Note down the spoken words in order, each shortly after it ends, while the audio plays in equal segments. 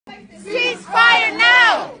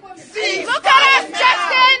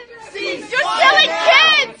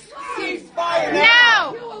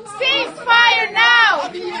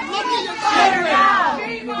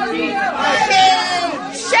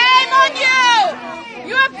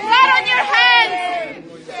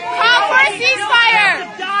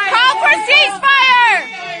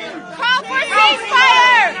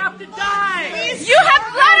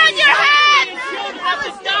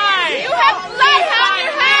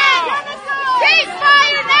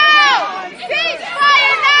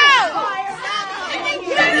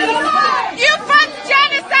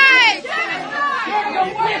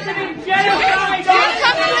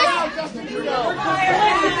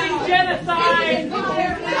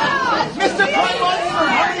Mr. Prime Minister,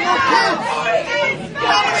 how many more kids?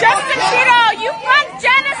 Justin Trudeau, you fund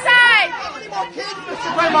genocide! How many more kids, Mr.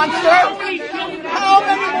 Prime Minister? How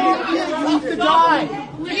many more kids need to die?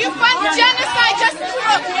 You fund genocide, Justin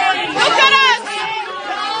Trudeau!